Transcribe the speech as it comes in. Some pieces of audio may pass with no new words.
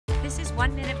This is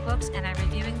 1 Minute Books, and I'm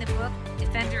reviewing the book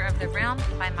Defender of the Realm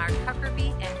by Mark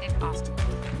Huckerby and Nick Ostler.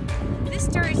 This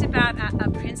story is about a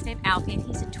prince named Alfie, and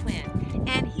he's a twin.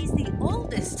 And he's the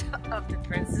oldest of the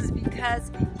princes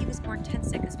because he was born 10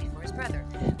 seconds before his brother,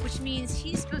 which means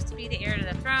he's supposed to be the heir to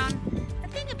the throne. The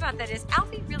thing about that is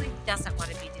Alfie really doesn't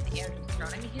want to be the heir to the throne.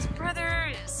 I mean, his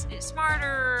brother is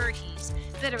smarter, he's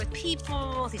better with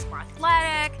people, he's more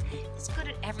athletic, he's good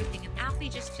at everything, and Alfie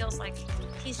just feels like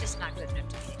he's just not good enough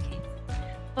to be a king.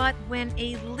 But when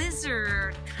a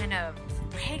lizard kind of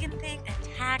dragon thing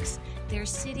attacks their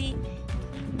city,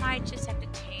 he might just have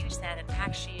to change that and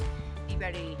actually be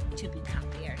ready to become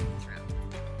the heir to the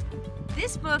throne.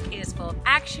 This book is full of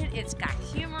action, it's got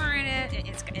humor in it,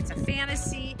 it's a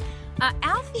fantasy.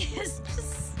 Alfie is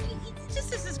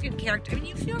just this good character. I mean,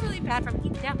 you feel really bad for him. He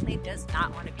definitely does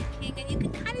not want to be king, and you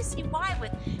can kind of see why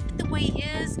with the way he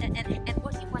is and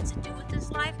what he wants to do with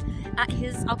his life.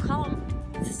 I'll call him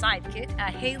the sidekick,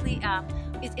 Haley,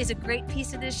 is a great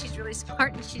piece of this. She's really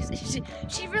smart,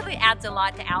 and she really adds a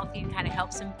lot to Alfie and kind of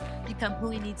helps him become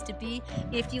who he needs to be.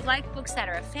 If you like books that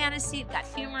are a fantasy, got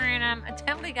humor in them,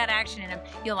 definitely got action in them,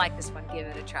 you'll like this one. Give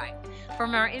it a try. For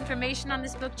more information on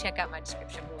this book, check out my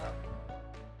description below.